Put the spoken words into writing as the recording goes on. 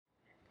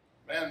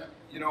Man,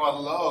 I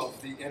love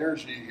the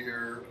energy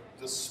here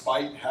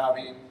despite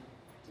having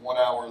 1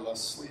 hour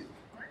less sleep.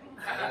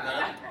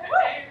 Amen.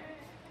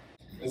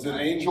 Is it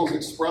Angel's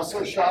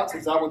espresso shots?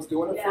 Is that what's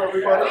doing it for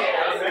everybody?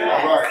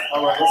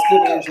 All right, let's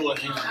give Angel a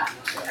hand.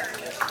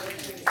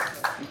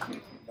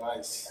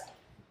 Nice.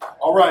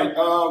 All right,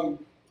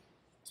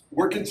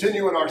 we're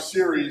continuing our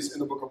series in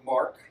the book of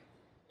Mark,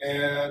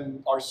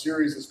 and our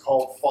series is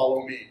called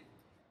Follow Me.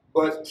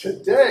 But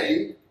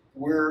today,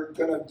 we're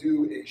going to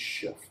do a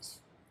shift.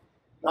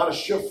 Not a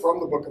shift from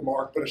the book of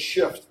Mark, but a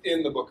shift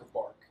in the book of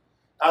Mark.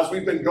 As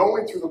we've been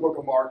going through the book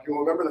of Mark, you'll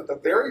remember that the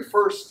very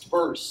first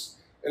verse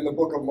in the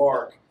book of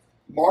Mark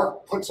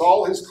puts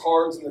all his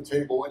cards on the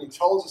table and he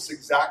tells us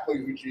exactly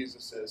who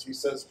Jesus is. He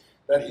says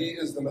that he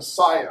is the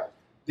Messiah,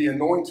 the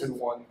anointed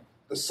one,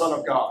 the Son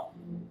of God.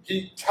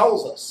 He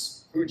tells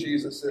us who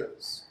Jesus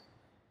is.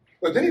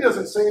 But then he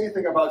doesn't say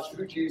anything about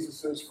who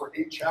Jesus is for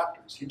 8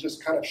 chapters. He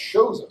just kind of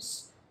shows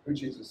us who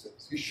Jesus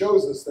is. He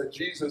shows us that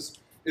Jesus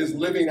is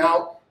living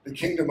out the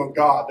kingdom of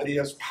God, that he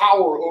has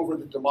power over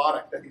the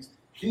demonic, that he's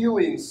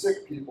healing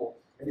sick people,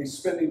 and he's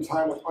spending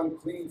time with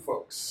unclean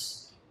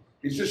folks.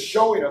 He's just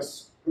showing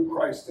us who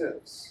Christ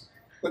is.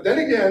 But then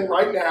again,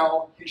 right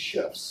now, he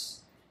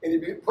shifts, and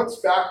he puts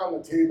back on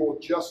the table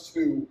just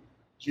who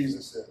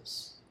Jesus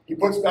is. He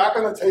puts back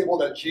on the table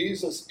that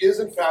Jesus is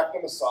in fact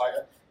the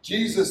Messiah.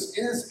 Jesus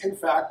is in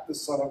fact the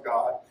Son of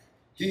God.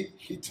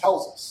 He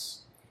tells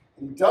us.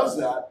 And he does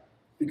that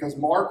because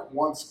Mark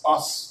wants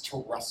us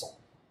to wrestle.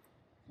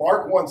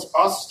 Mark wants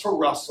us to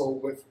wrestle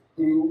with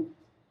who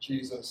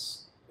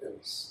Jesus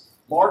is.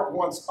 Mark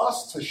wants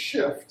us to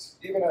shift,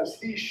 even as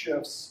he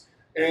shifts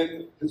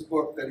in his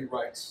book that he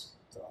writes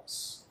to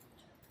us.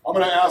 I'm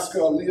going to ask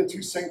Leah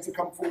Toussaint to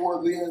come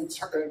forward. Leah and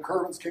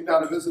Curvins came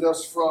down to visit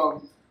us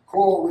from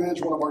Coral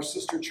Ridge, one of our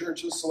sister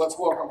churches, so let's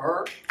welcome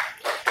her.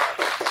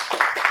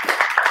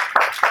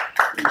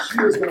 And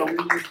she is going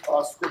to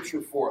read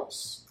scripture for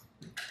us.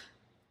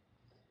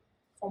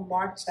 From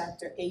Mark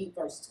chapter 8,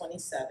 verse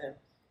 27.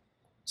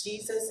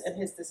 Jesus and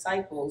his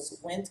disciples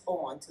went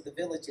on to the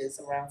villages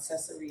around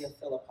Caesarea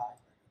Philippi.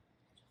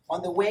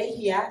 On the way,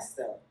 he asked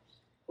them,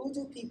 "Who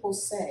do people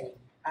say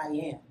I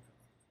am?"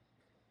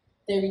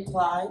 They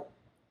replied,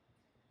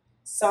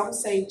 "Some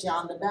say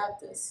John the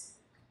Baptist,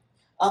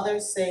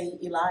 others say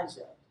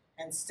Elijah,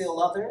 and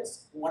still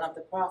others, one of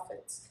the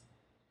prophets."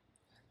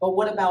 "But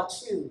what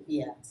about you?"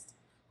 he asked.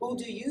 "Who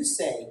do you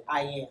say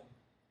I am?"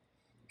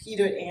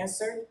 Peter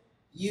answered,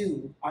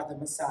 "You are the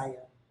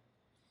Messiah."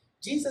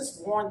 Jesus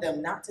warned them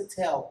not to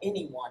tell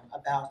anyone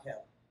about him.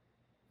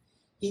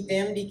 He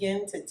then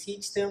began to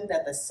teach them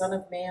that the Son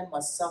of Man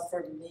must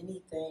suffer many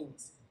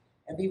things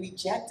and be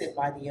rejected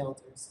by the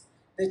elders,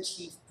 the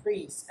chief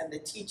priests, and the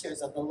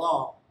teachers of the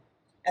law,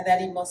 and that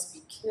he must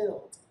be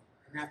killed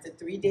and after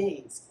 3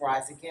 days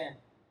rise again.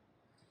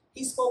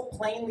 He spoke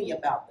plainly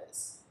about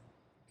this.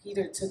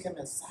 Peter took him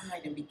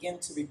aside and began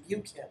to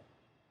rebuke him.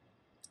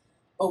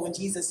 But when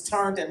Jesus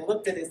turned and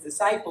looked at his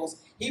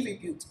disciples, he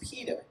rebuked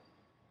Peter.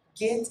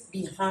 "Get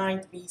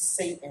behind me,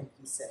 Satan,"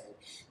 he said.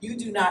 "You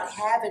do not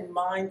have in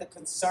mind the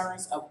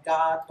concerns of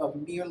God, but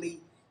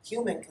merely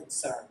human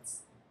concerns."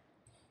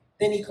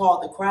 Then he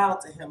called the crowd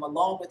to him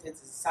along with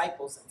his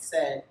disciples and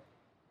said,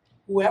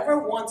 "Whoever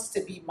wants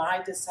to be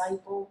my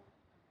disciple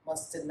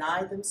must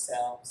deny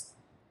themselves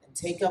and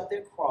take up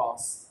their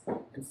cross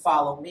and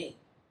follow me.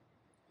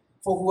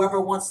 For whoever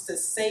wants to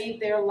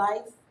save their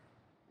life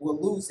will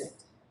lose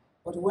it.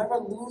 But whoever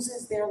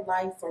loses their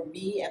life for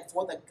me and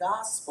for the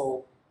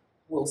gospel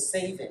will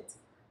save it.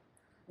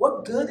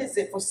 What good is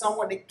it for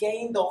someone to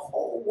gain the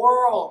whole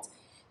world,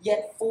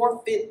 yet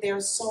forfeit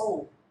their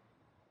soul?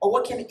 Or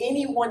what can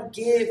anyone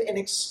give in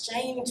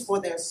exchange for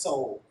their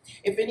soul?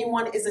 If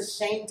anyone is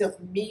ashamed of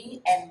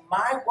me and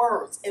my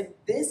words in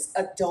this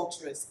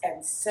adulterous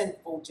and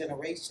sinful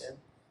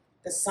generation,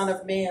 the Son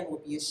of Man will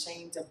be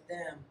ashamed of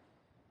them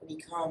when he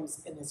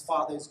comes in his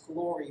Father's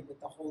glory with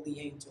the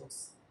holy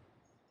angels."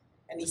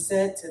 And he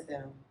said to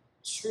them,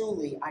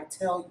 "Truly, I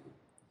tell you,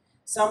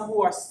 some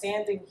who are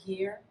standing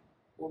here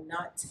will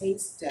not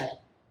taste death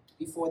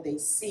before they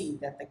see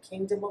that the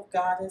kingdom of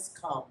God has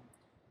come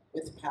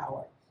with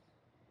power."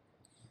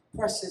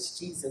 Precious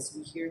Jesus,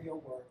 we hear your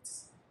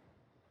words.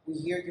 We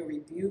hear your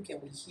rebuke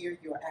and we hear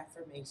your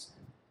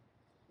affirmation.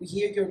 We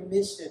hear your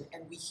mission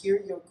and we hear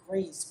your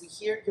grace. We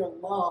hear your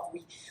love.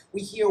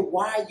 We hear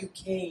why you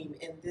came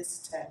in this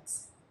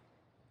text.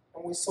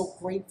 And we're so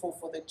grateful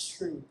for the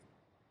truth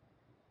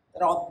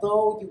that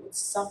although you would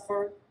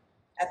suffer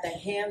at the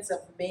hands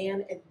of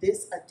man in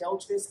this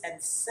adulterous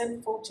and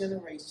sinful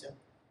generation,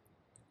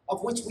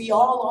 of which we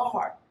all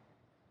are,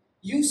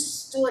 you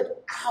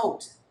stood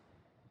out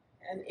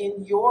and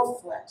in your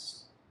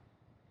flesh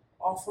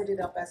offered it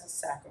up as a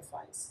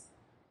sacrifice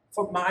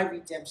for my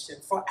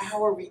redemption, for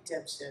our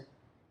redemption.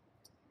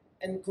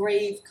 And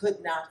grave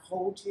could not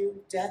hold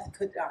you, death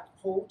could not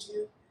hold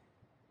you.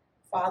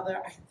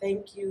 Father, I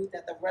thank you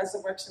that the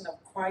resurrection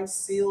of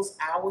Christ seals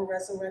our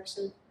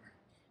resurrection.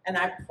 And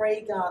I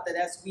pray, God, that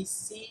as we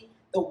see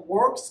the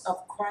works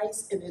of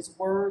Christ in his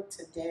word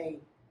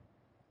today,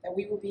 that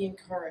we will be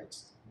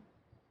encouraged,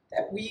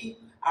 that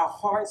our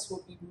hearts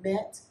will be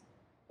met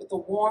with the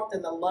warmth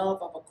and the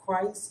love of a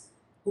Christ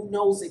who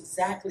knows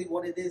exactly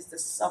what it is to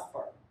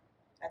suffer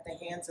at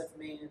the hands of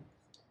man.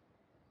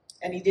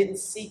 And he didn't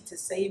seek to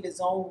save his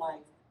own life,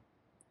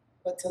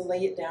 but to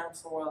lay it down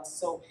for us.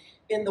 So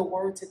in the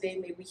word today,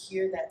 may we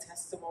hear that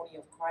testimony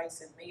of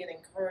Christ, and may it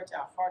encourage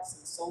our hearts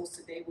and souls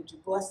today. Would you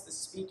bless the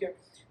speaker?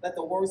 Let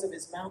the words of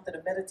his mouth and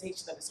the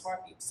meditation of his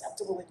heart be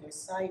acceptable in your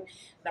sight.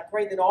 And I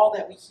pray that all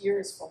that we hear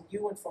is from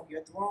you and from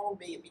your throne.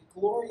 May it be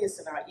glorious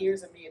in our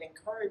ears, and may it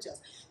encourage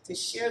us to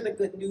share the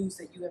good news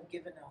that you have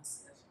given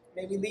us.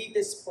 May we leave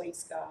this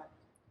place, God,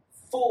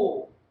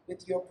 full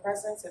with your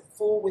presence and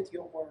full with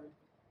your word,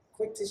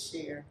 quick to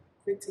share,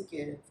 quick to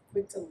give,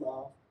 quick to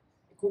love,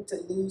 quick to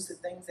lose the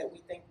things that we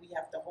think we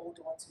have to hold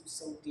on to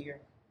so dear.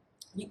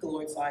 Be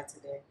glorified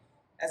today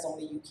as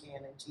only you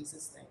can. In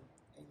Jesus' name,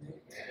 amen.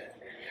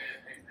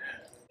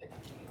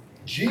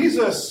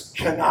 Jesus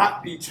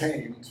cannot be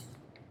tamed,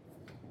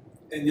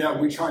 and yet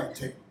we try and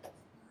tame him.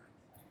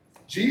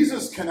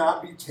 Jesus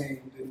cannot be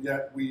tamed, and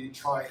yet we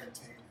try and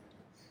tame him.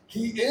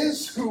 He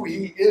is who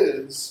he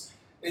is,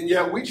 and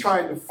yet we try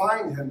and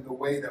define him the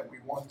way that we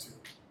want to.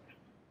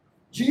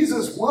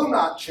 Jesus will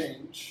not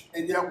change,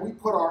 and yet we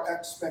put our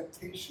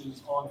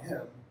expectations on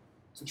him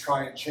to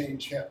try and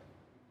change him.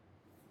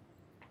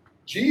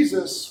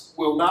 Jesus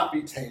will not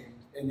be tamed,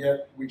 and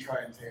yet we try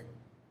and tame him.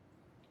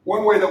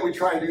 One way that we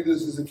try and do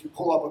this is if you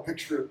pull up a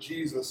picture of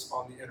Jesus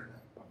on the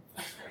internet.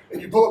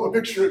 And you pull up a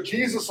picture of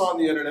Jesus on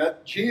the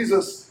internet,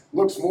 Jesus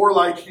looks more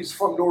like he's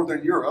from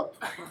Northern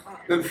Europe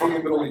than from the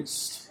Middle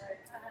East.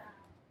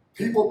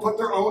 People put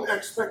their own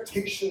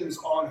expectations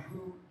on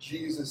who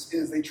Jesus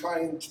is. They try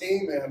and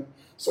tame him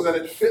so that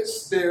it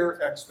fits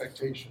their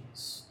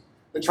expectations.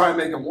 They try and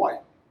make him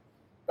white.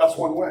 That's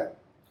one way.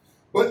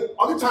 But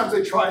other times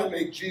they try and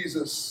make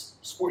Jesus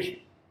squishy.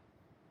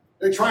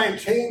 They try and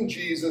tame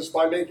Jesus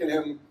by making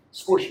him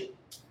squishy.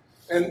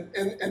 And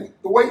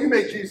the way you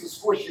make Jesus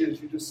squishy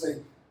is you just say,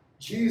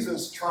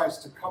 Jesus tries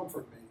to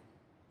comfort me,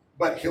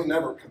 but he'll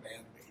never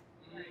command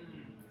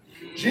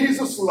me.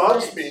 Jesus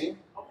loves me,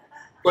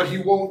 but he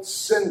won't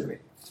send me.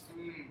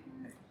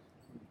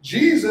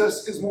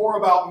 Jesus is more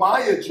about my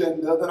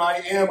agenda than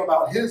I am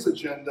about his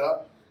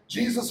agenda.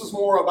 Jesus is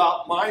more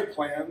about my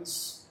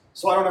plans,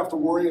 so I don't have to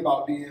worry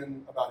about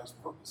being about his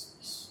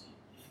purposes.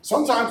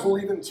 Sometimes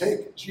we'll even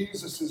take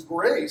Jesus'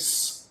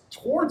 grace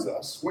towards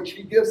us, which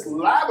he gives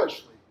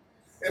lavishly,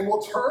 and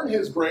we'll turn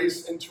his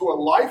grace into a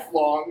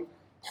lifelong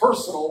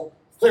personal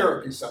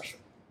therapy session.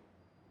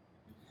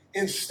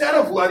 Instead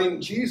of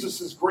letting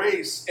Jesus'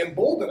 grace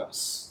embolden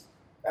us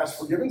as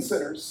forgiven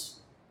sinners,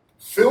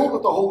 filled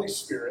with the Holy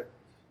Spirit,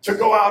 to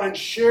go out and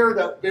share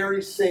that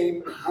very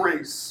same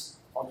grace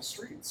on the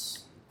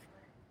streets.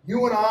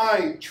 You and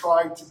I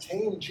try to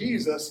tame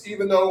Jesus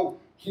even though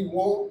he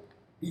won't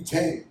be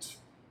tamed.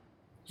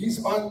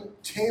 He's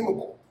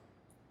untamable.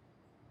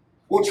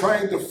 We'll try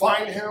and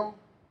define him.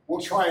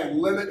 We'll try and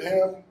limit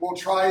him. We'll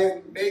try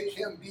and make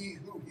him be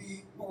who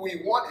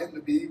we want him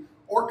to be,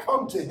 or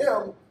come to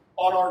him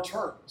on our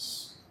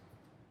terms.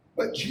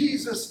 But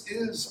Jesus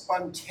is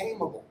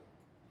untamable.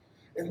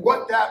 And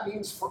what that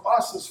means for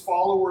us as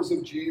followers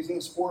of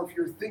Jesus, or if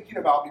you're thinking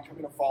about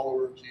becoming a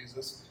follower of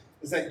Jesus,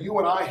 is that you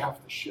and I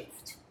have to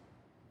shift.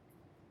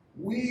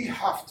 We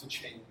have to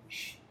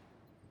change.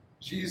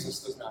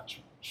 Jesus does not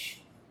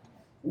change.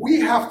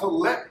 We have to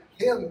let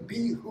him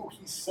be who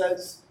he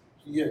says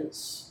he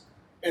is.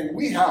 And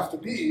we have to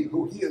be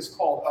who he has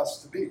called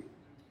us to be.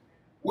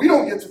 We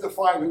don't get to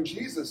define who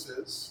Jesus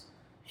is.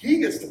 He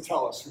gets to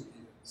tell us who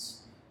he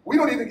is. We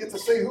don't even get to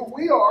say who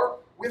we are.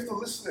 We have to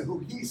listen to who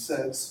he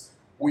says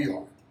we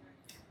are.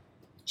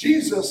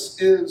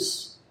 Jesus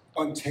is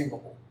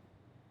untamable.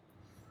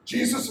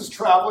 Jesus is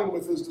traveling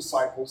with his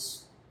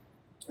disciples,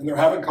 and they're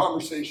having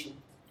conversation.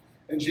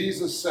 And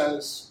Jesus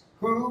says,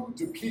 "Who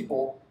do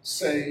people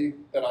say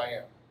that I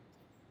am?"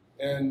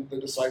 And the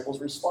disciples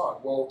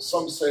respond, well,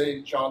 some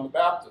say John the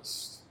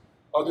Baptist.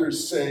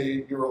 Others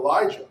say you're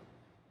Elijah.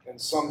 And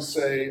some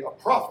say a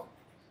prophet.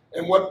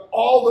 And what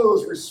all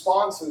those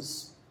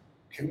responses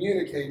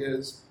communicate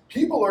is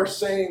people are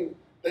saying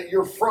that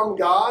you're from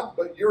God,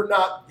 but you're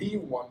not the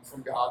one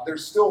from God.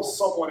 There's still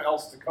someone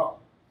else to come.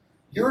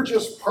 You're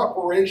just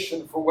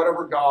preparation for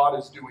whatever God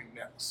is doing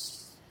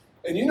next.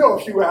 And you know,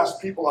 if you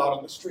ask people out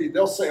on the street,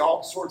 they'll say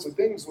all sorts of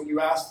things when you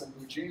ask them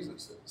who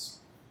Jesus is.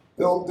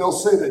 They'll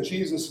say that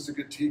Jesus is a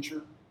good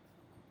teacher.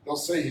 They'll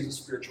say he's a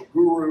spiritual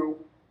guru.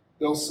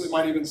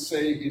 Might even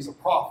say he's a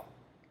prophet.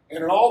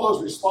 And in all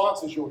those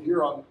responses you'll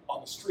hear on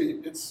the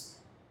street,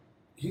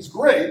 he's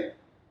great,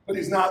 but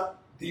he's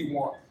not the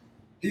one.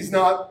 He's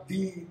not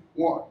the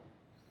one.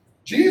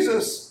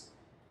 Jesus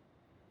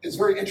is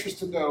very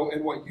interested, though,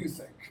 in what you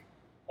think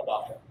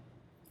about him.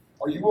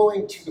 Are you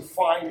willing to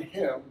define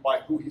him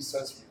by who he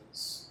says he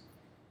is?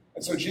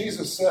 And so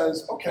Jesus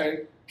says,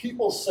 okay,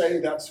 people say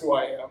that's who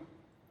I am,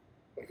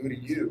 but who do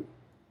you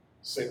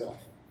say that I am?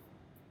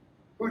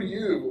 Who do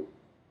you,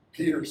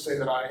 Peter, say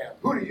that I am?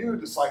 Who do you,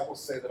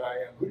 disciples, say that I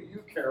am? Who do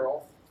you,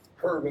 Carol,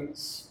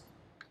 Hermans,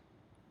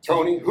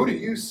 Tony, who do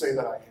you say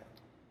that I am?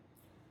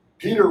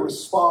 Peter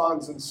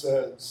responds and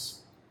says,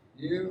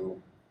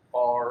 you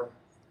are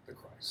the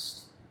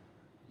Christ.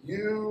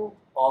 You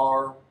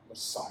are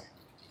Messiah.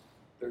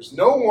 There's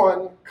no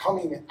one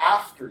coming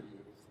after you.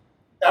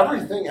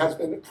 Everything has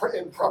been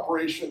in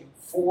preparation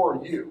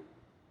for you.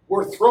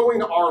 We're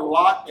throwing our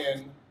lot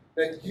in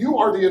that you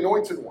are the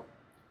anointed one.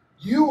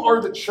 You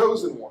are the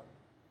chosen one.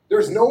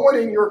 There's no one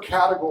in your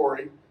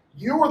category.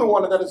 You are the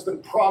one that has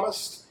been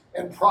promised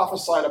and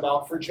prophesied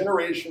about for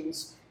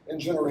generations and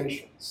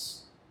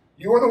generations.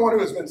 You are the one who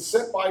has been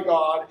sent by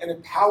God and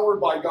empowered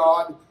by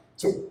God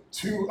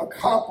to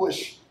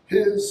accomplish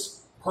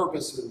his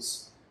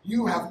purposes.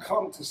 You have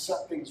come to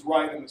set things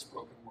right in this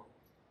broken world.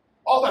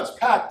 All that's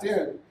packed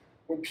in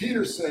when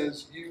Peter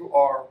says, you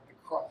are the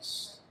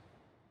Christ.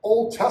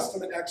 Old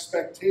Testament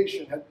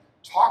expectation had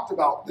talked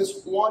about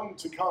this one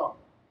to come.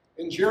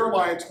 In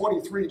Jeremiah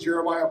 23,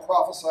 Jeremiah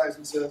prophesies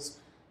and says,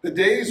 the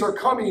days are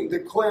coming,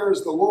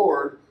 declares the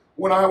Lord,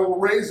 when I will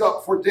raise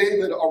up for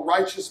David a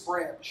righteous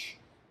branch,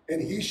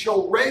 and he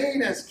shall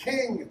reign as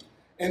king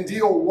and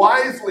deal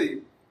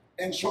wisely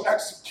and shall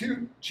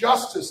execute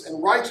justice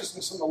and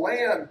righteousness in the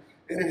land.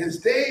 And in his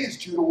days,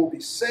 Judah will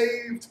be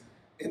saved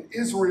and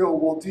Israel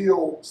will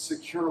deal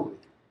securely.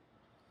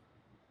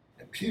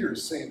 And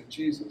Peter's saying to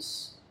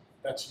Jesus,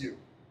 that's you.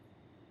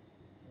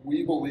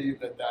 We believe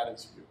that that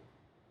is you.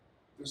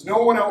 There's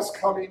no one else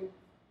coming.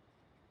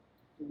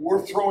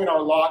 We're throwing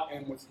our lot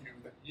in with you,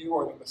 that you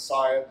are the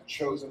Messiah, the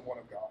chosen one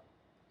of God.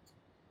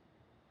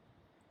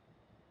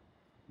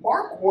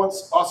 Mark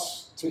wants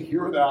us to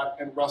hear that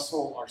and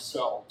wrestle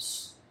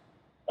ourselves.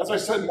 As I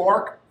said,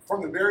 Mark,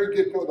 from the very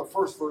get-go, the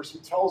first verse, he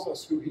tells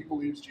us who he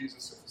believes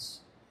Jesus is.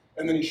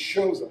 And then he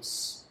shows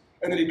us.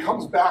 And then he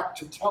comes back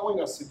to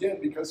telling us again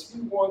because he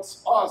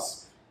wants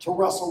us to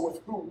wrestle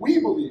with who we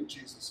believe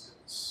Jesus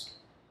is.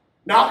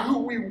 Not who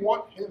we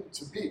want him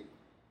to be,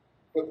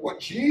 but what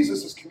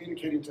Jesus is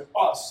communicating to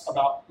us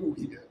about who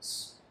he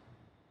is.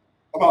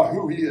 About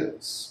who he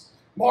is.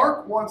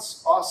 Mark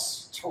wants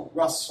us to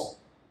wrestle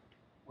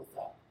with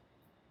that.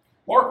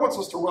 Mark wants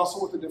us to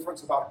wrestle with the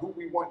difference about who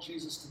we want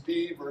Jesus to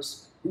be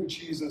versus who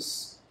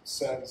Jesus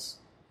says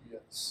he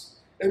is.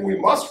 And we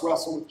must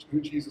wrestle with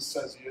who Jesus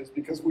says he is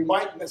because we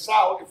might miss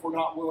out if we're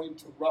not willing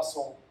to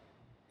wrestle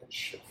and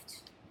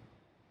shift.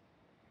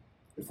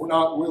 If we're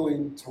not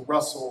willing to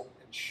wrestle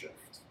and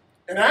shift.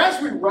 And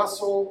as we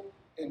wrestle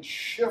and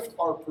shift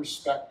our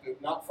perspective,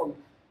 not from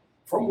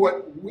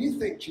what we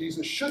think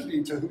Jesus should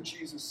be to who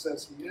Jesus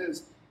says he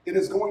is, it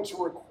is going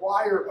to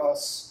require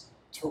us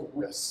to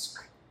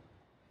risk.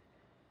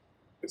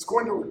 It's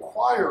going to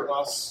require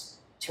us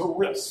to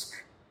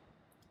risk.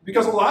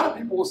 Because a lot of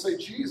people will say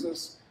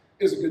Jesus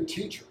is a good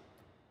teacher,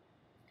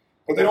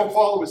 but they don't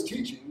follow his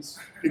teachings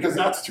because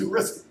that's too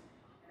risky.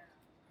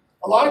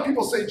 A lot of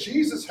people say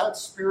Jesus had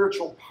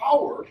spiritual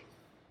power,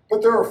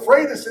 but they're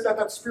afraid to say that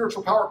that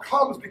spiritual power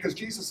comes because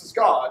Jesus is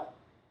God,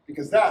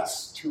 because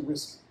that's too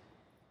risky.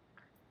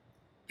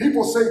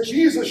 People say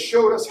Jesus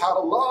showed us how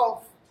to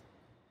love,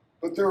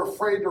 but they're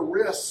afraid to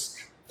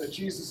risk that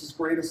Jesus'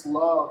 greatest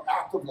love,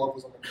 act of love,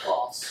 was on the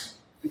cross,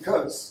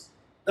 because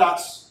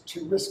that's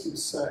too risky to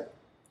say.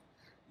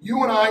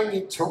 You and I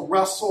need to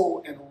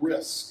wrestle and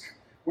risk,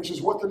 which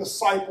is what the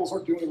disciples are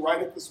doing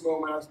right at this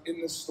moment in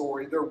this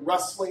story. They're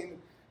wrestling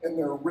and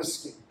they're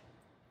risking.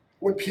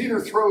 When Peter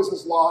throws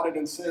his lot in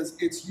and says,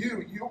 it's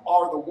you, you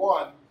are the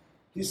one,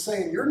 he's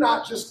saying, you're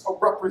not just a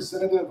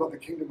representative of the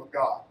kingdom of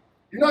God.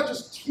 You're not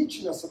just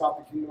teaching us about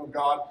the kingdom of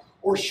God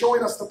or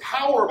showing us the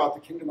power about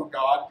the kingdom of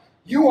God.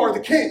 You are the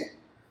king.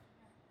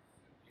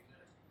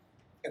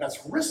 And that's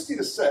risky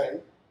to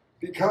say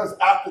because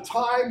at the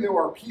time there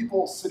are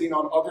people sitting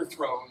on other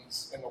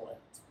thrones in the land.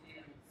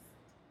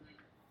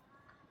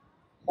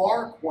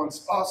 Mark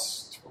wants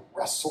us to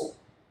wrestle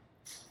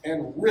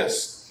and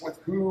risk with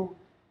who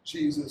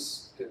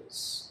Jesus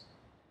is.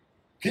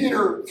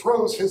 Peter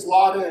throws his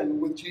lot in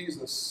with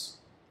Jesus,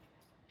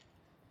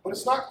 but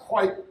it's not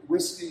quite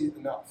risky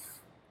enough.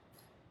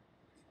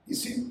 You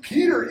see,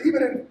 Peter,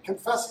 even in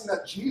confessing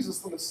that Jesus,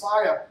 the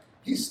Messiah,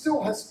 he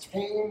still has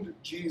tamed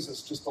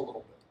Jesus just a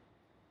little bit.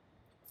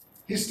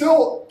 He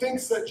still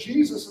thinks that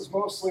Jesus is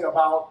mostly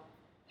about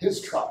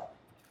his tribe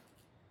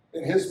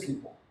and his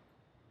people.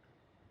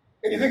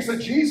 And he thinks that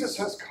Jesus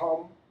has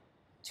come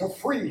to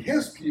free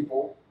his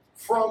people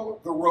from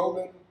the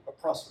Roman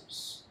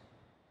oppressors.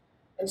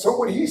 And so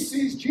when he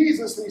sees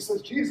Jesus and he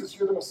says, Jesus,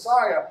 you're the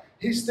Messiah,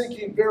 he's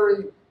thinking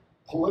very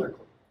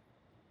politically.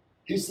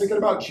 He's thinking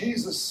about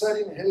Jesus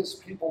setting his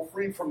people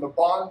free from the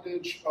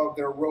bondage of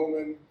their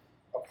Roman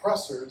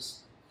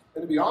oppressors.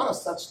 And to be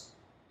honest,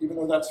 even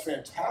though that's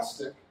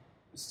fantastic,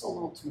 it's still a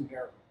little too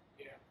narrow.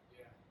 Yeah.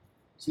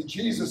 See,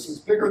 Jesus is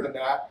bigger than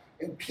that.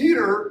 And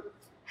Peter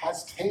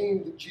has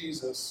tamed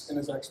Jesus in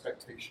his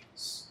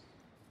expectations.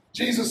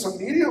 Jesus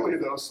immediately,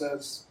 though,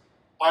 says,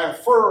 I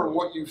affirm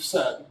what you've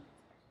said,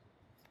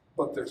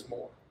 but there's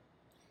more.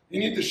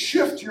 You need to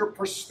shift your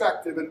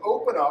perspective and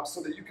open up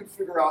so that you can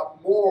figure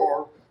out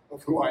more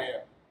of who I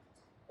am.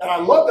 And I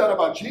love that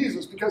about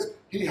Jesus because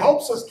he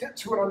helps us get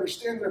to an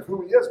understanding of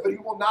who he is, but he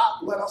will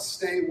not let us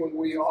stay where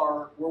we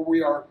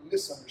are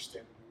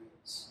misunderstanding who he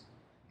is.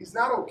 He's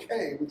not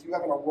okay with you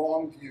having a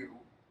wrong view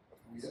of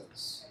who he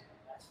is.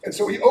 And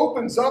so he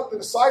opens up the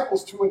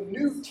disciples to a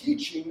new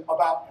teaching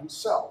about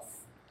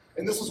himself.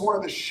 And this is one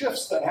of the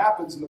shifts that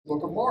happens in the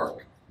book of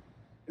Mark.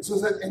 It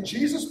says that, and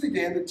Jesus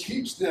began to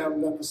teach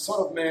them that the Son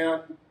of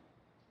Man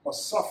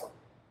must suffer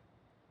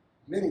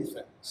many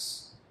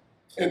things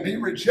and be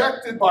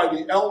rejected by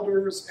the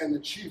elders and the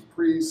chief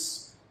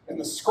priests and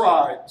the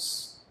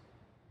scribes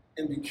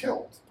and be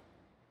killed.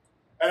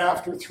 And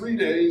after 3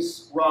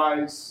 days,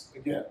 rise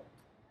again.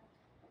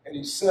 And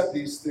he said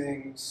these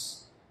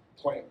things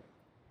plainly.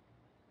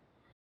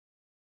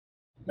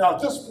 Now,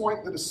 at this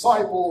point, the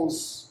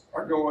disciples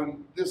are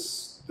going,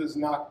 this does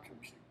not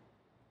compute.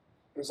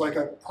 There's like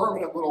a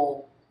permanent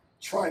little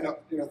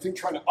thing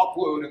trying to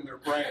upload in their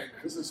brain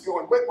because it's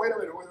going, wait a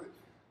minute.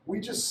 We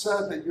just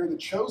said that you're the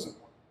chosen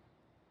one.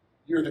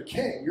 You're the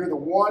king. You're the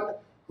one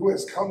who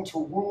has come to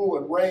rule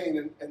and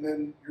reign, and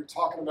then you're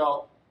talking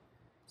about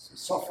some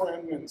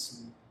suffering and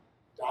some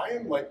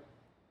dying? Like,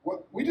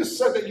 what? We just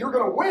said that you're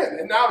going to win,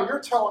 and now you're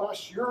telling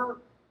us you're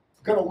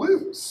going to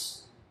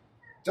lose.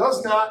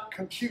 Does not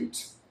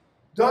compute.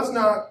 Does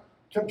not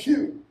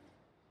compute.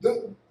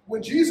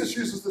 When Jesus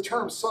uses the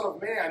term Son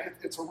of Man,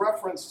 it's a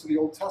reference to the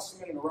Old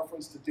Testament and a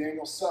reference to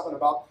Daniel 7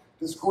 about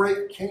this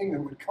great king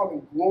who would come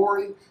in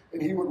glory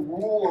and he would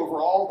rule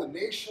over all the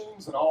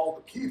nations and all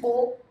the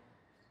people.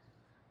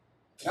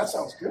 That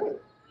sounds good.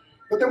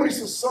 But then when he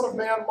says Son of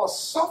Man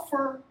must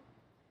suffer,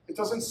 it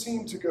doesn't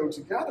seem to go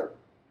together.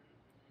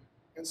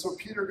 And so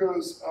Peter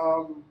goes,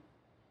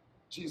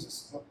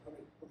 Jesus, let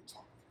me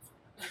talk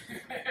with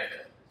you.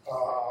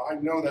 I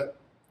know that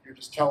you're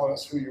just telling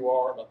us who you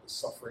are about the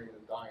suffering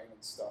and dying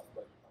and stuff,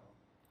 but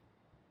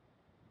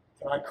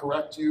can I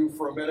correct you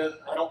for a minute?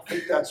 I don't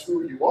think that's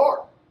who you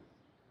are.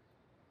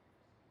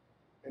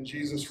 And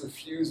Jesus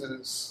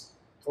refuses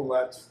to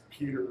let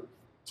Peter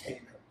tame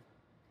him.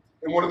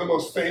 In one of the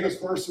most famous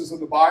verses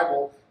in the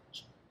Bible,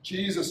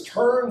 Jesus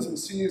turns and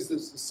sees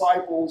his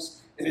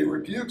disciples, and he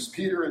rebukes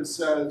Peter and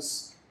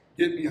says,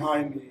 "Get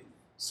behind me,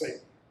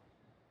 Satan.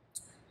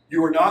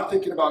 You are not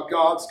thinking about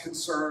God's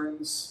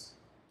concerns,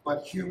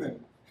 but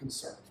human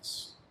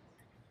concerns."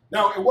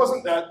 Now, it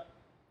wasn't that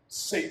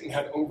Satan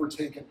had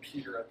overtaken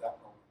Peter at that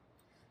moment.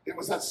 It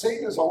was that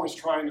Satan is always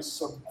trying to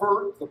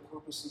subvert the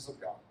purposes of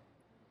God.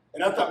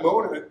 And at that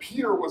moment,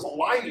 Peter was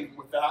aligning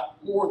with that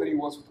more than he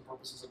was with the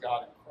purposes of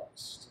God in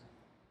Christ.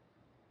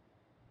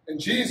 And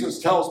Jesus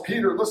tells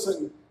Peter,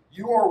 listen,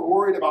 you are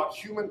worried about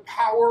human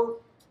power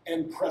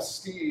and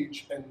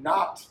prestige and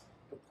not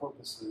the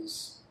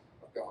purposes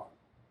of God.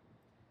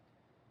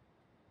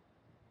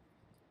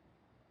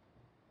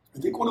 I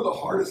think one of the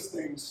hardest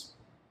things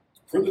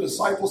for the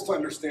disciples to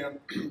understand,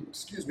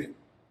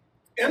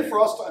 and for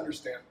us to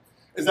understand,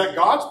 is that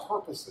God's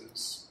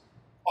purposes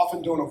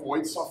often don't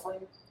avoid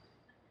suffering.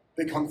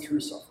 They come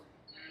through suffering.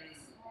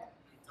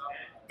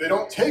 They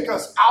don't take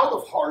us out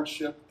of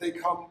hardship. They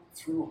come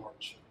through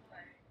hardship.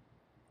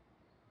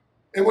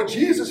 And what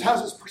Jesus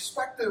has his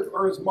perspective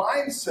or his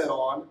mindset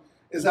on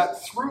is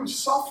that through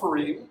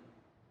suffering,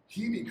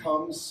 he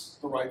becomes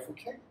the rightful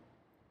king.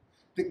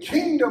 The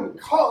kingdom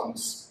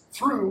comes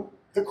through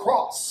the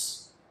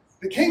cross.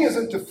 The king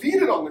isn't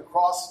defeated on the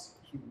cross.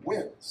 He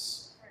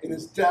wins in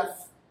his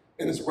death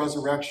and his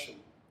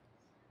resurrection.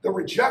 The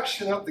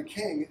rejection of the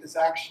king is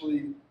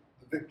actually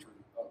the victory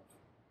of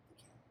the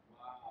king.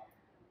 Wow.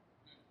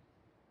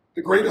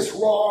 The greatest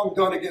wrong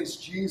done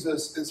against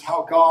Jesus is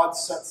how God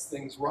sets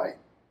things right.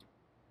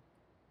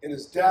 In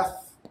his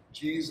death,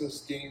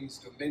 Jesus gains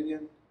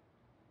dominion.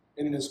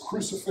 And in his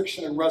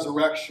crucifixion and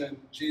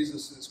resurrection,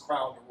 Jesus is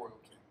crowned a royal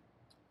king.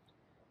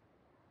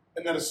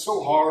 And that is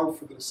so hard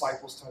for the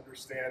disciples to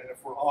understand. And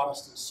if we're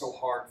honest, it's so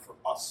hard for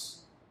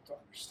us to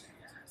understand.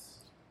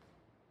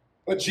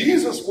 But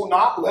Jesus will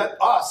not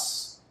let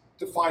us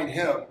define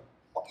him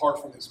apart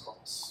from his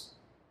cross.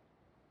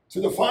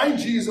 To define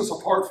Jesus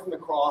apart from the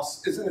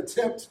cross is an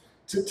attempt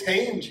to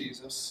tame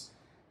Jesus.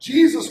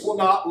 Jesus will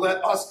not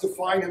let us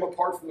define him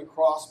apart from the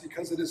cross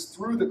because it is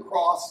through the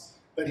cross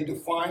that he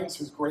defines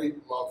his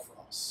great love for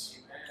us.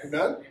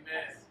 Amen?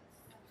 Amen?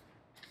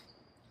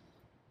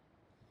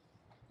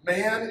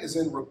 Man is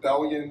in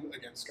rebellion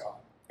against God.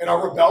 And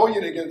our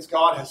rebellion against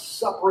God has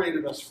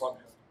separated us from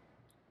him.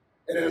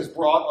 And it has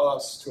brought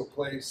us to a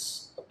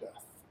place of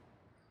death.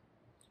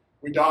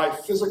 We die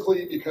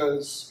physically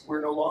because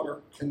we're no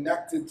longer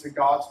connected to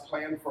God's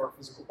plan for our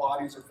physical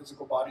bodies. Our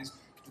physical bodies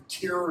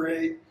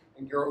deteriorate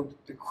and grow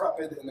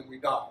decrepit, and then we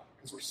die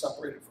because we're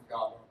separated from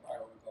God by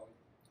our rebellion.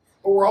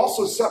 But we're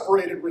also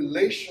separated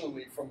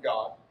relationally from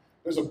God.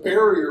 There's a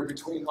barrier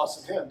between us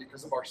and him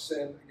because of our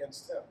sin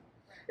against him.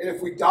 And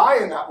if we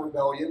die in that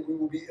rebellion, we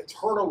will be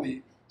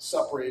eternally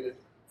separated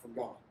from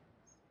God.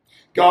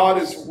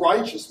 God is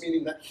righteous,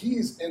 meaning that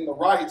he's in the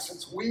right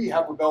since we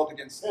have rebelled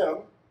against him.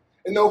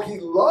 And though he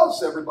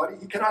loves everybody,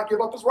 he cannot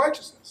give up his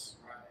righteousness.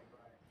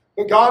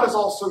 But God is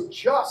also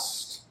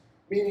just,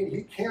 meaning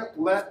he can't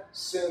let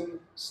sin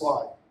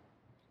slide.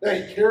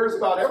 That he cares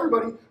about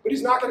everybody, but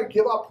he's not going to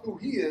give up who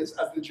he is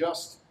as the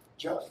just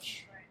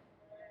judge.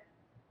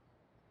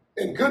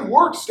 And good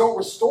works don't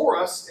restore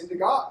us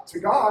to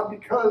God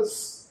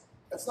because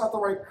that's not the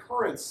right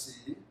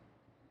currency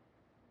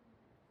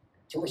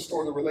to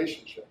restore the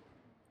relationship.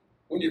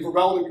 When you've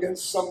rebelled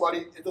against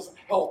somebody, it doesn't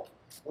help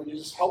when you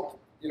just help,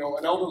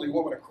 an elderly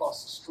woman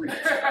across the street.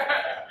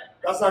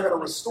 That's not going to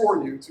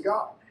restore you to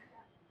God.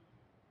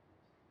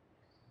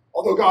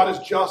 Although God is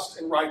just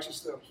and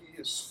righteous, though,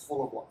 he is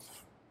full of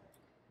love.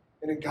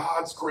 And in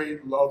God's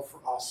great love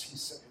for us, he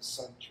sent his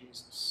son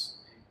Jesus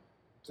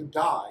to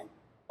die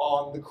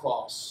on the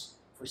cross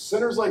for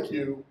sinners like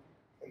you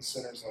and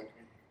sinners like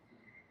me.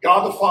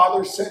 God the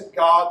Father sent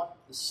God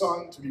the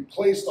Son to be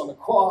placed on the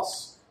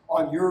cross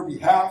on your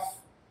behalf.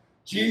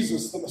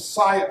 Jesus, the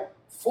Messiah,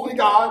 fully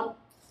God,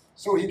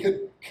 so he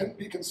could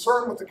be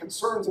concerned with the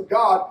concerns of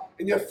God,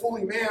 and yet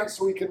fully man,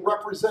 so he can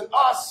represent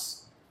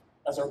us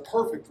as our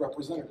perfect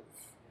representative.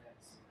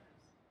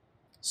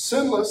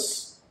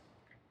 Sinless,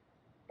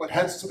 but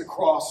heads to the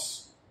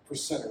cross for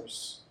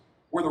sinners,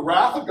 where the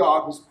wrath of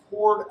God was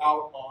poured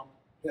out on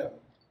him.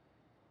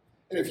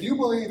 And if you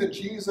believe in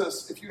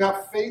Jesus, if you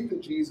have faith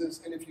in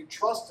Jesus, and if you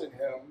trust in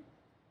him,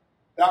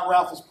 that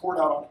wrath is poured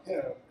out on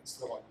him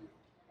instead of on you.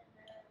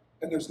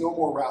 And there's no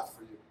more wrath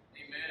for you.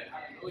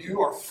 Amen.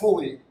 You are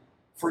fully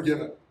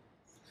forgiven.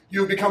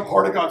 You have become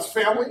part of God's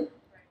family.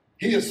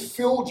 He has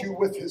filled you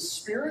with his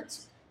Spirit.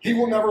 He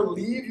will never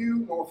leave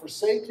you nor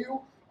forsake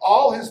you.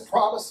 All his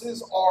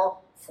promises are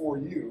for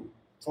you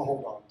to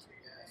hold on to.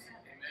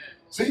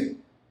 See,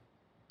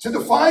 to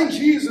define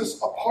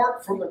Jesus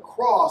apart from the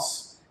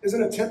cross is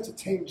an attempt to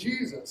tame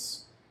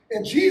Jesus.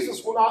 And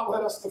Jesus will not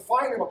let us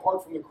define him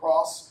apart from the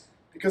cross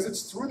because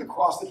it's through the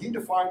cross that he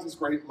defines his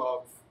great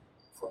love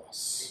for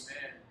us.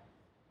 Amen.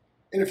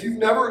 And if you've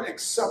never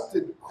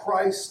accepted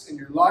Christ in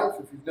your life,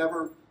 if you've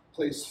never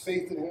placed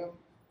faith in him,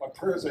 my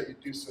prayer is that you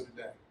do so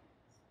today.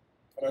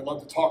 And I'd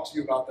love to talk to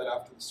you about that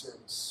after the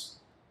service.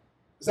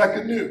 Is that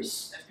good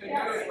news? That's good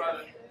news,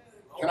 brother.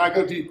 Can I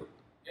go deeper?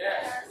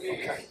 Yes.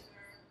 Okay.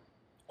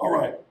 All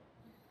right.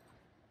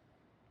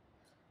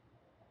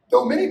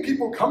 Though many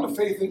people come to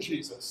faith in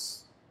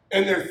Jesus,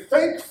 and they're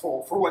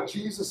thankful for what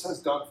Jesus has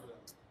done for them,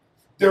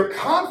 they're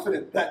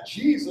confident that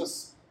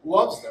Jesus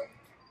loves them,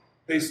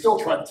 they still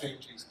try to tame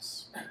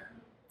Jesus.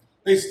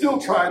 They still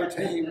try to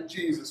tame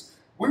Jesus.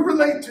 We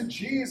relate to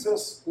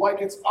Jesus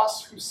like it's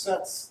us who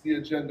sets the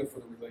agenda for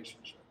the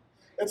relationship.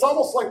 It's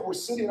almost like we're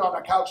sitting on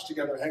a couch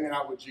together hanging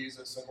out with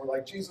Jesus, and we're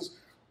like, Jesus,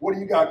 what do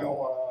you got going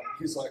on?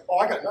 He's like,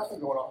 I got nothing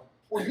going on.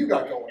 What do you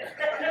got going on?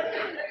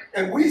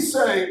 And we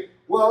say,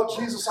 well,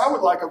 Jesus, I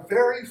would like a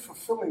very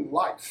fulfilling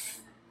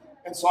life.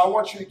 And so I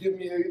want you to give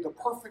me the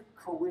perfect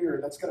career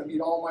that's going to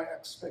meet all my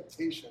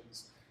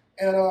expectations.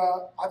 And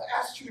I've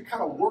asked you to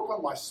kind of work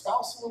on my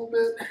spouse a little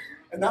bit,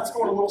 and that's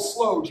going a little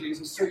slow,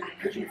 Jesus. So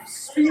could you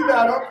speed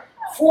that up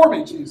for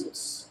me,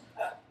 Jesus?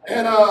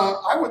 And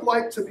I would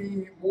like to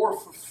be more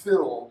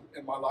fulfilled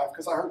in my life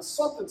because I heard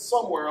something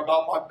somewhere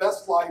about my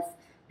best life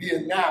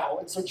being now.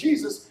 And so,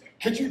 Jesus,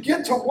 could you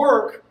get to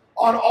work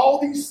on all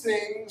these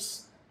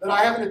things that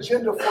I have an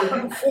agenda for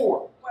you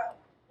for?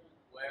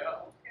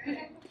 Well.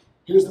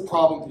 Here's the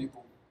problem,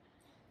 people.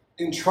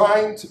 In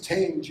trying to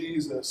tame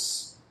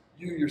Jesus,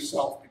 you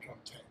yourself become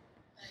tame.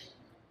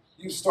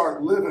 You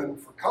start living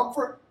for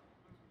comfort.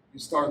 You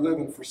start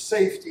living for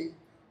safety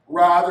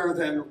rather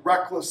than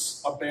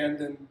reckless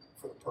abandon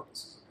for the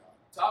purposes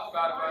of God. Talk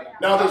about it, brother.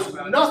 Now,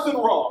 there's nothing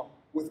wrong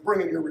with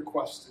bringing your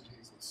request to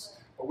Jesus.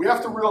 But we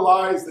have to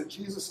realize that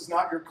Jesus is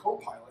not your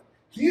co-pilot.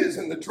 He is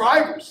in the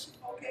driver's seat.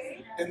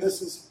 Okay. And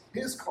this is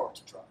his car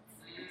to drive.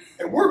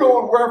 And we're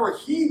going wherever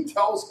he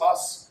tells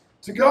us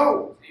to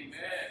go. Amen.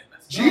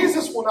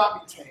 Jesus will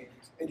not be tamed,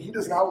 and he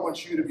does not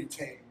want you to be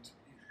tamed.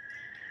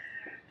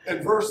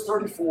 In verse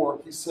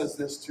 34, he says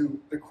this to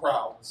the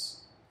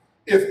crowds.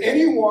 If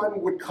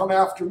anyone would come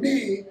after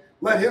me,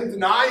 let him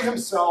deny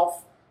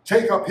himself,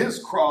 take up his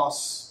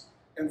cross,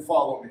 and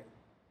follow me.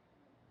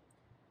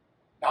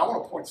 Now I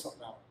want to point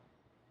something out.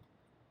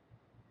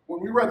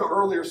 When we read the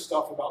earlier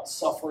stuff about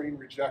suffering,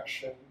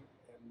 rejection,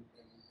 and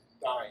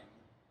dying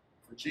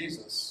for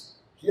Jesus,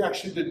 he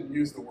actually didn't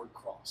use the word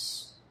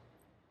cross.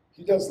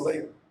 He does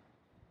later.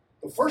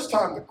 The first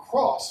time the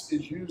cross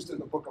is used in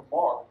the book of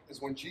Mark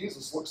is when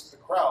Jesus looks at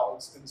the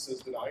crowds and says,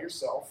 deny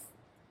yourself,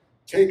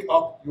 take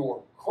up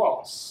your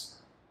cross,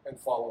 and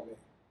follow me.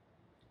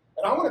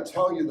 And I want to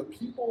tell you, the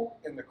people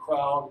in the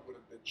crowd would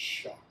have been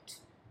shocked.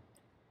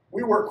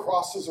 We wear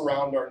crosses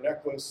around our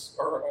necklace,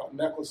 or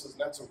necklaces,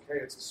 and that's okay.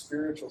 It's a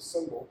spiritual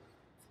symbol.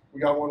 We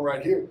got one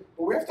right here.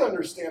 But we have to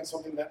understand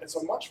something, that it's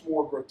a much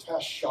more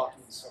grotesque,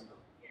 shocking symbol.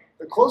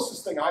 The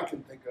closest thing I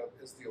can think of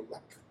is the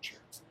electric chair.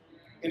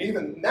 And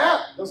even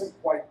that doesn't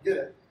quite get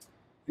it,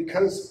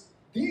 because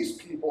these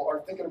people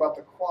are thinking about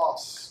the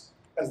cross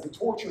as the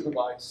torture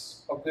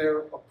device of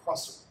their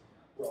oppressor,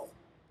 Rome.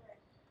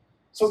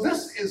 So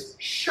this is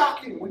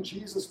shocking when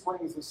Jesus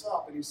brings this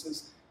up, and he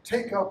says,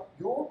 take up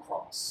your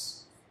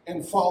cross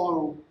and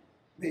follow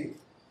me.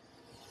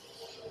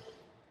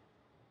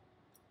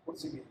 What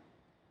does he mean?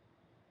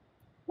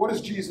 What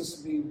does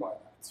Jesus mean by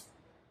that?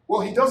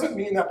 Well, he doesn't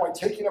mean that by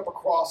taking up a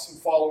cross and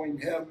following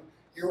him,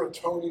 you're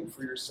atoning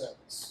for your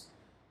sins.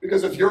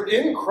 Because if you're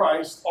in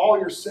Christ, all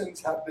your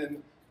sins have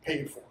been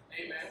paid for.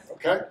 Amen.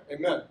 Okay?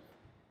 Amen.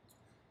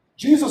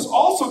 Jesus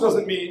also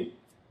doesn't mean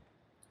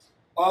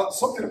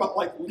something about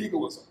like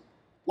legalism.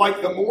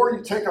 Like the more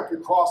you take up your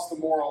cross, the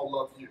more I'll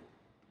love you.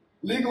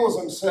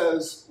 Legalism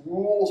says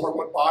rules are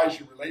what buys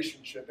you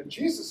relationship. And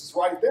Jesus is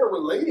right there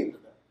relating to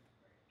them.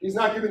 He's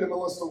not giving them a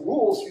list of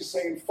rules. He's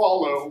saying,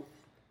 follow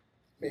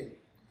me.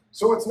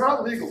 So it's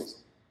not legalism.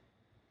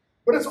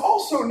 But it's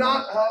also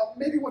not,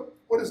 maybe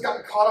what has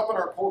gotten caught up in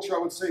our culture, I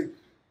would say,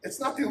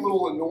 it's not the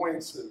little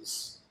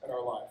annoyances in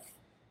our life.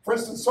 For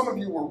instance, some of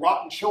you were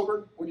rotten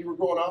children when you were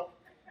growing up,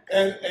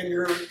 and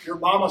your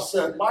mama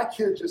said, my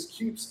kid just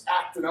keeps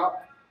acting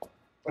up,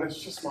 but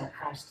it's just my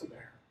cross to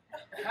bear.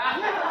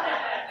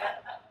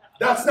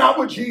 That's not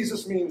what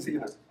Jesus means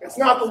either. It's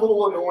not the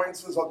little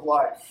annoyances of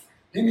life.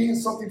 He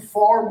means something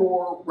far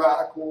more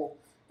radical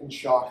and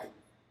shocking.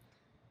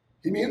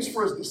 He means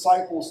for his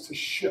disciples to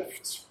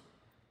shift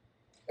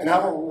and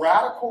have a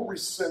radical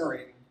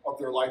recentering of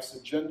their life's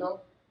agenda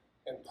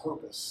and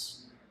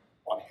purpose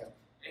on him.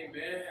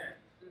 Amen.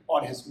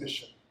 On his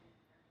mission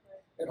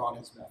and on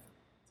his method.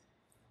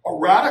 A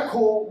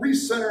radical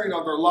recentering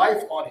of their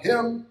life on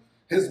him,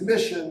 his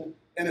mission,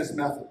 and his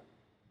method.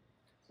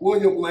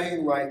 William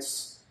Lane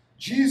writes,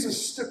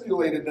 Jesus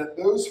stipulated that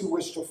those who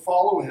wish to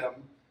follow him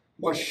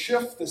must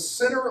shift the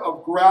center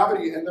of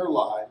gravity in their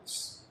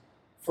lives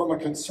from a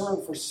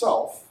concern for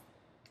self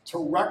to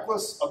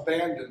reckless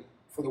abandon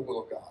for the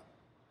will of God.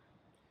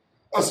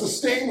 A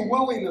sustained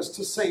willingness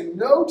to say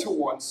no to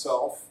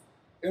oneself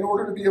in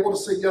order to be able to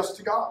say yes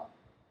to God.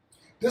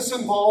 This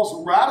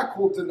involves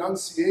radical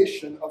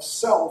denunciation of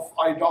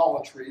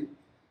self-idolatry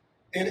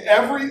in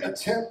every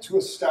attempt to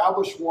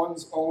establish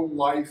one's own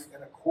life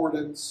in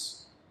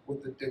accordance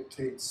with the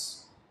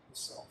dictates of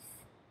self.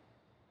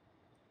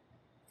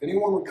 If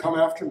anyone would come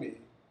after me,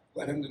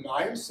 let him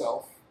deny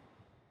himself,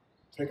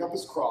 take up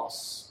his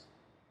cross,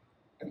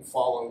 and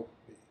follow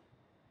me.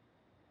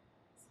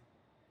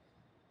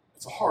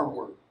 It's a hard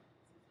word.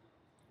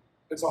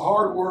 It's a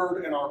hard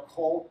word in our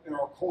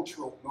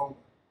cultural moment.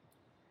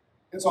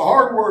 It's a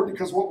hard word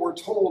because what we're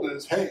told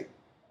is, hey,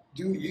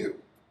 do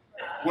you.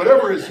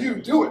 Whatever is you,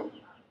 do it.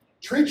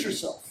 Treat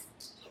yourself.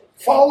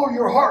 Follow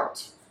your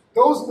heart.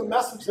 Those are the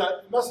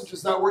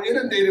messages that we're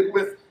inundated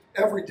with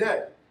every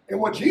day. And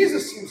what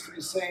Jesus seems to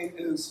be saying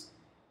is,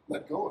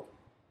 let go of it.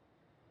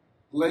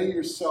 Lay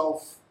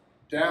yourself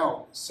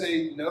down.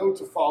 Say no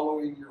to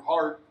following your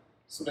heart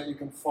so that you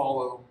can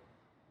follow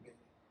me.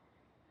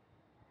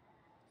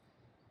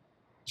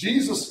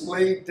 Jesus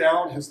laid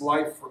down his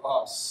life for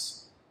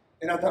us.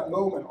 And at that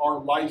moment, our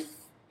life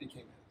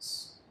became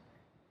his.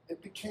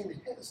 It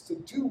became his to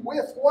do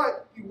with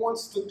what he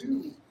wants to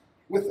do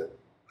with it.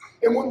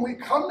 And when we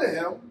come to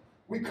him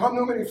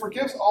and he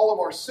forgives all of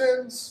our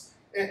sins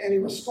and he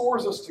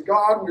restores us to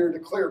God. We are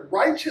declared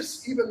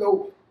righteous even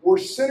though we're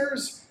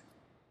sinners,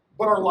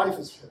 but our life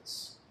is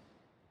his.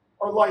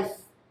 Our life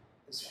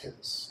is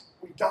his.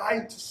 We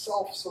died to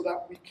self so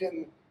that we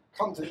can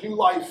come to new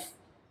life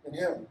in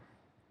him.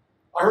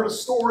 I heard a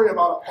story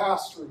about a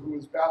pastor who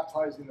was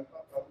baptizing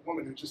a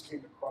woman who just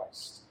came to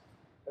Christ.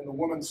 And the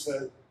woman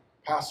said,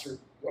 Pastor,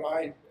 when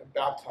I am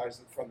baptized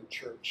in front of the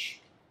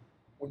church,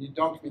 when you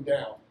dunk me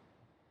down,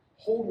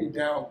 hold me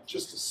down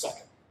just a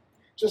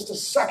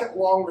second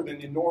longer than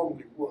you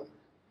normally would.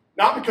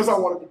 Not because I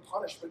want to be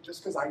punished, but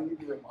just because I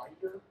need a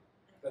reminder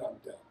that I'm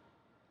dead.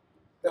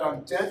 That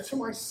I'm dead to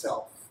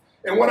myself.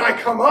 And when I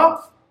come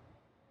up,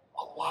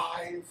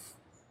 alive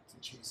to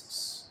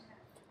Jesus.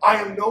 I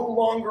am no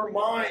longer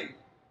mine.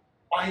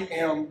 I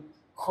am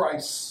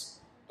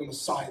Christ, the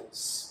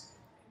Messiah's.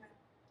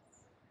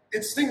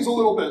 It stings a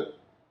little bit,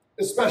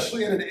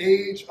 especially in an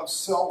age of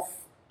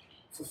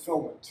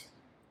self-fulfillment.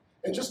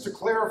 And just to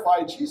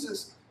clarify,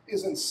 Jesus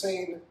isn't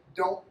saying,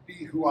 don't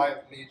be who I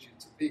have made you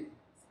to be.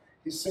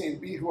 He's saying,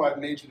 be who I've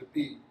made you to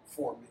be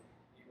for me.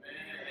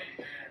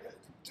 Amen.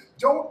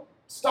 Don't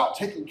stop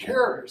taking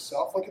care of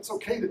yourself. Like, it's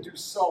okay to do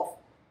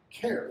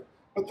self-care.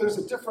 But there's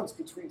a difference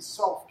between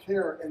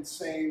self-care and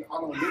saying,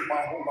 I'm going to live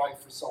my whole life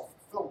for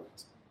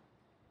self-fulfillment.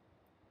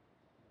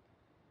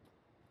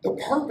 The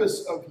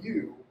purpose of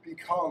you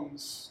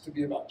becomes to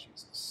be about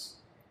Jesus.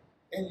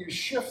 And you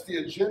shift the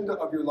agenda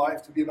of your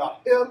life to be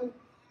about him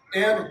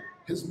and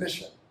his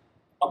mission.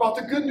 About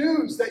the good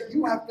news that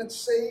you have been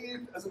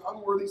saved as an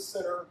unworthy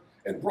sinner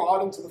and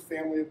brought into the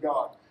family of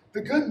God.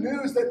 The good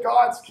news that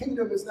God's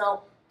kingdom is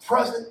now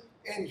present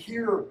and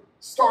here,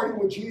 starting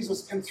with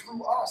Jesus and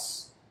through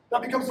us.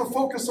 That becomes the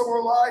focus of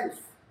our life.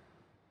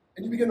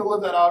 And you begin to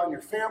live that out in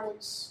your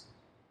families,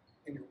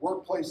 in your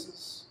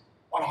workplaces,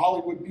 on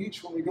Hollywood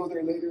Beach when we go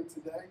there later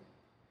today,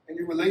 in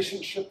your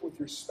relationship with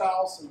your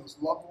spouse and those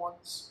loved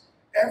ones.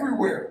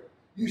 Everywhere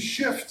you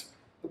shift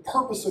the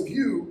purpose of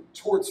you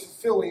towards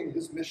fulfilling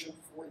his mission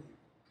for you.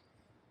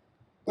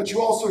 But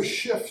you also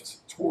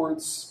shift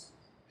towards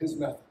his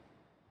method.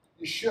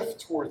 You shift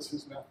towards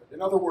his method.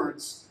 In other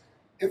words,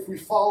 if we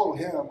follow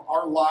him,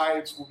 our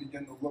lives will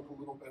begin to look a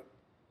little bit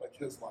like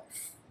his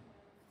life.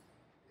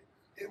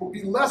 It will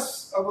be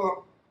less of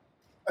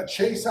a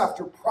chase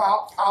after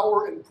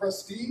power and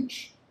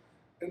prestige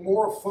and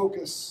more a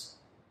focus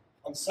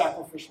on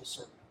sacrificial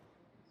service.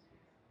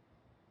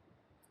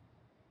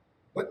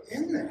 But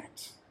in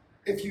that,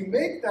 if you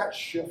make that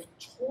shift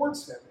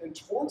towards him and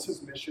towards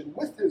his mission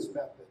with his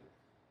method,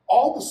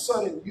 all of a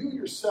sudden you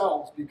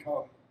yourselves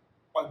become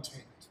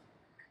untamed.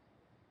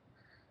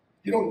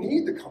 You don't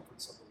need the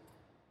comforts of the world.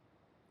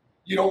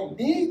 You don't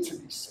need to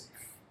be safe.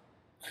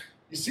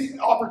 You see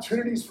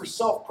opportunities for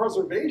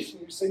self-preservation,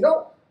 you say,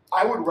 no,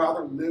 I would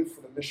rather live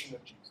for the mission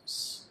of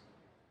Jesus.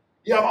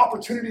 You have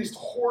opportunities to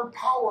hoard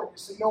power, and you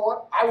say, you know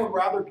what, I would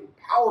rather be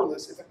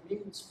powerless if it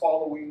means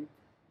following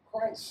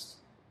Christ.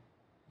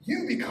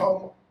 You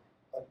become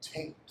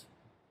untamed,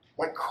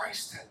 like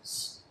Christ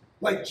is,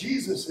 like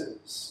Jesus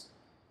is.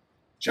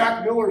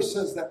 Jack Miller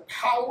says that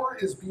power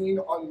is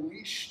being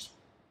unleashed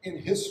in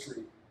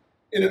history,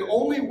 and it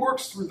only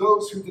works through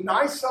those who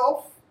deny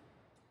self,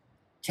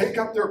 take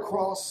up their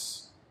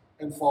cross,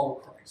 and follow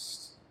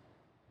Christ.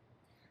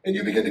 And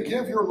you begin to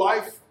give your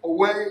life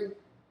away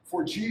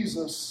for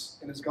Jesus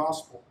and his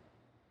gospel.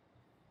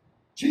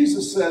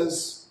 Jesus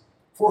says,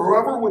 for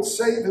whoever would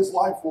save his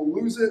life will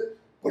lose it,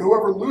 but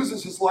whoever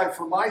loses his life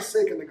for my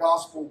sake and the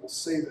gospel will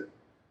save it.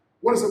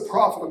 What does it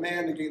profit a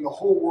man to gain the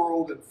whole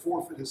world and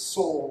forfeit his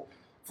soul?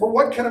 For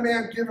what can a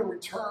man give in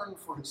return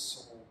for his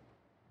soul?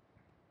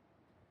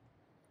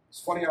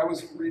 It's funny, I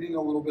was reading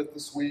a little bit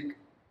this week,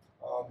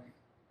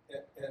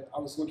 and I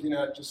was looking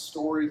at just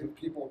stories of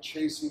people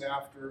chasing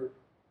after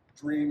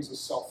dreams of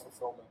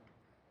self-fulfillment.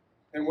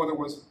 And whether it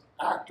was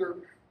actor,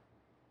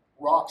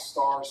 rock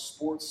star,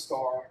 sports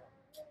star,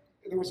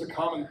 there was a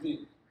common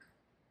theme.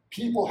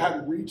 People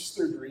had reached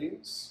their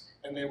dreams,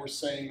 and they were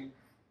saying,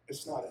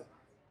 it's not it.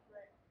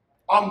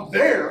 I'm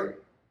there,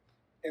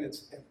 and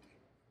it's empty.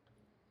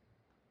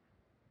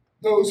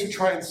 Those who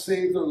try and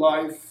save their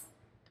life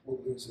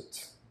will lose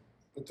it.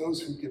 But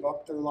those who give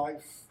up their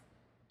life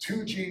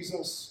to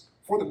Jesus,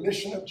 for the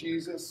mission of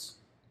Jesus,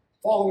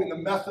 following the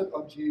method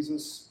of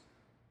Jesus,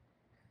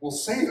 will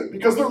save it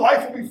because their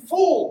life will be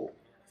full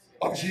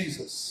of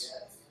Jesus.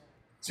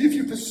 See, if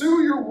you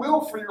pursue your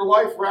will for your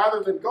life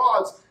rather than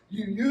God's,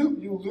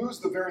 you lose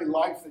the very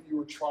life that you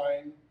were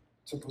trying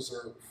to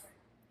preserve.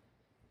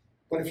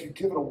 But if you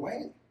give it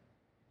away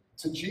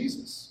to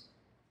Jesus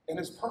and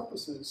his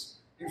purposes,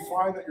 you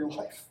find that your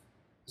life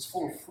is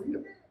full of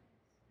freedom,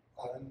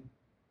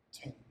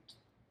 untamed.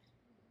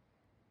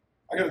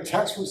 I got a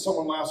text from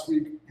someone last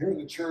week here in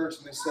the church,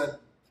 and they said,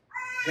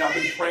 yeah, I've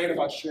been praying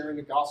about sharing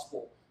the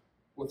gospel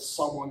with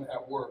someone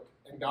at work,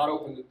 and God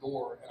opened the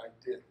door, and I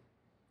did.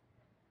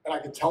 And I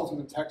could tell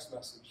through the text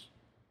message,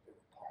 they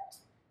were pumped.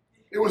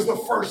 It was the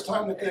first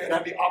time that they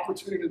had the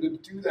opportunity to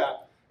do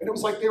that. And it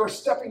was like they were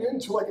stepping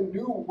into like a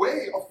new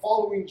way of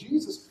following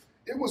Jesus.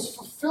 It was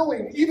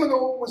fulfilling, even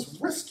though it was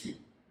risky.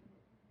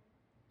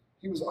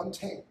 He was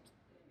untamed.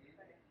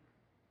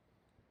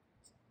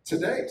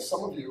 Today,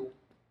 some of you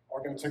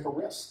are going to take a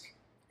risk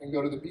and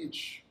go to the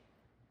beach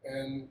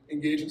and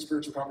engage in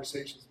spiritual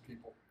conversations with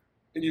people.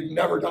 And you've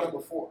never done it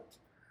before.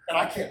 And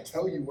I can't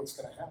tell you what's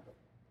going to happen.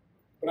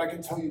 But I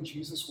can tell you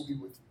Jesus will be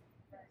with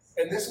you.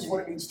 And this is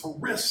what it means to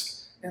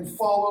risk and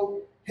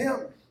follow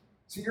him.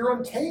 So you're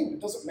untamed.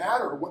 It doesn't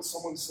matter what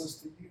someone says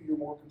to you. You're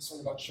more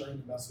concerned about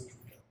sharing the message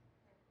with him.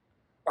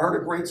 I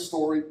heard a great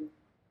story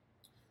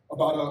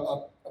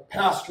about a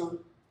pastor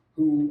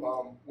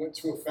who went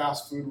to a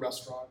fast food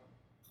restaurant,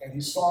 and he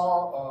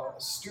saw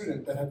a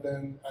student that had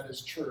been at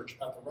his church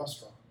at the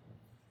restaurant.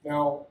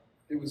 Now,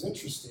 it was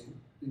interesting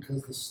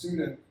because the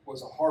student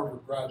was a Harvard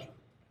graduate.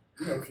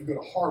 You know, if you go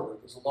to Harvard,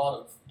 there's a lot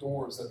of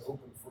doors that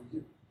open for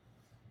you.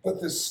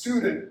 But this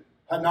student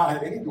had not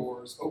had any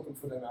doors open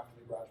for them after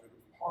they graduated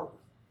from Harvard.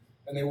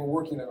 And they were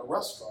working at a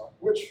restaurant,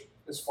 which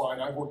is fine.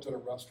 I've worked at a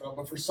restaurant,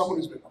 but for someone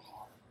who's been to Harvard,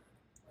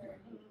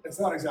 it's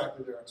not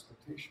exactly their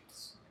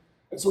expectations.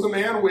 And so the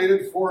man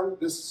waited for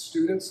this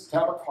student to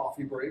have a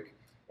coffee break.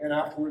 And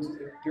afterwards,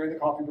 during the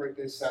coffee break,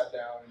 they sat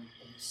down and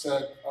he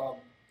said,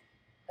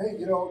 hey,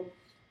 you know,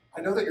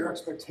 I know that your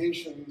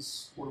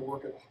expectations were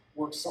to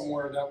work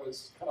somewhere that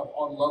was kind of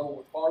on level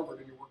with Harvard,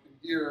 and you're working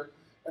here,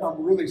 and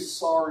I'm really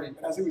sorry. And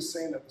as he was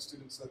saying that, the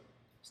student said,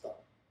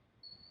 stop.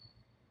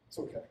 It's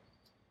okay.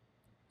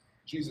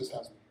 Jesus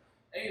has me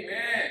here.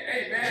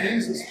 Amen. Amen.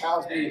 Jesus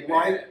has me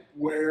right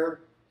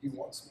where he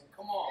wants me.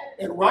 Come on.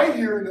 And right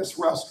here in this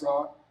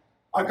restaurant,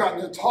 I've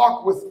gotten to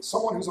talk with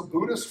someone who's a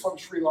Buddhist from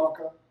Sri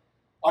Lanka.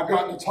 I've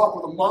gotten to talk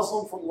with a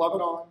Muslim from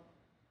Lebanon.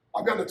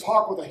 I've gotten to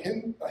talk with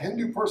a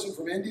Hindu person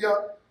from India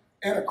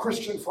and a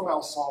Christian from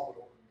El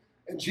Salvador.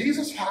 And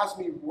Jesus has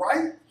me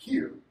right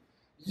here,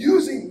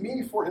 using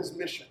me for his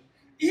mission,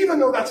 even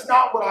though that's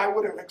not what I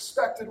would have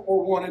expected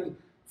or wanted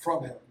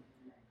from him.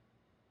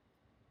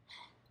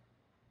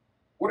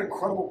 What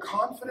incredible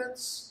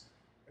confidence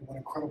and what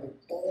incredible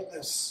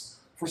boldness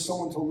for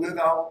someone to live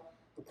out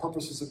the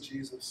purposes of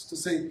Jesus, to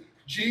say,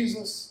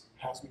 Jesus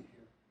has me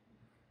here.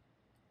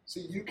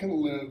 See, you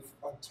can live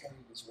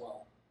untamed as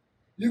well.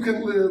 You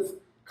can live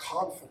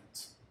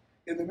confident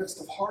in the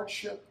midst of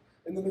hardship,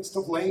 in the midst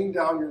of laying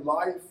down your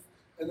life,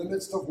 in the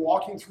midst of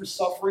walking through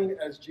suffering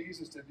as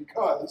Jesus did,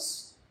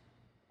 because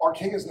our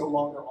King is no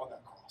longer on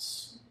that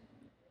cross.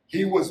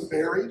 He was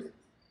buried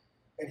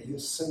and he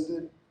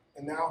ascended,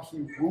 and now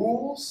he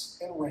rules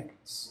and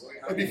reigns.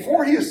 And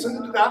before he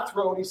ascended to that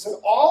throne, he said,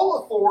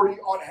 all authority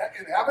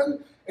in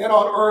heaven and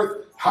on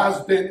earth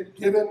has been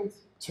given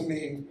to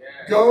me.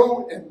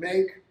 Go and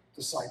make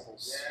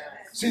disciples.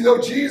 See,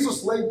 though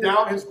Jesus laid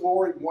down his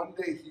glory, one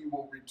day he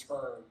will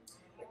return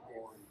in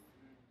glory.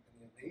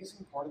 And the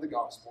amazing part of the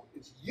gospel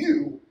is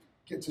you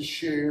get to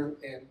share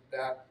in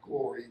that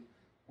glory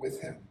with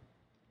him.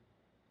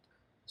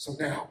 So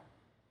now,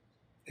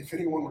 if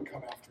anyone would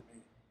come after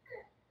me,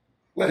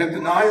 let him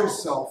deny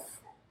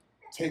himself,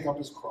 take up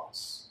his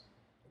cross,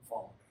 and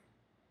follow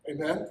me.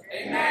 Amen?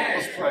 Amen.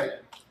 Let's pray.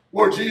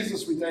 Lord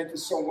Jesus, we thank you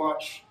so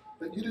much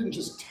that you didn't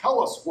just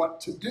tell us what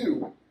to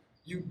do,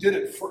 you did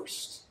it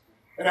first.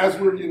 And as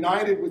we're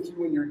united with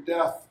you in your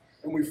death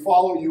and we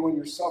follow you in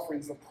your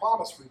sufferings, the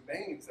promise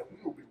remains that we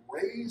will be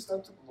raised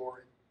unto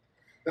glory,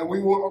 that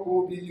we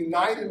will be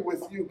united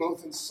with you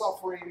both in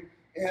suffering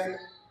and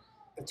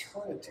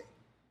eternity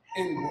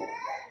in glory.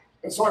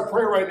 And so I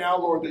pray right now,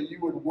 Lord, that you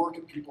would work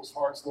in people's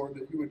hearts, Lord,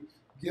 that you would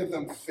give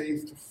them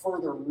faith to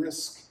further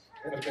risk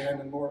and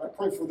abandon, Lord. I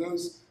pray for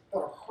those that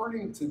are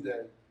hurting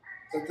today,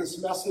 that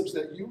this message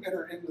that you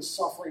enter into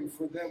suffering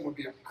for them would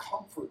be a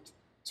comfort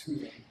to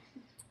them.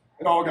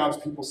 And all God's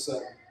people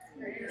said,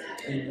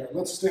 amen.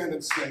 Let's stand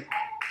and sing.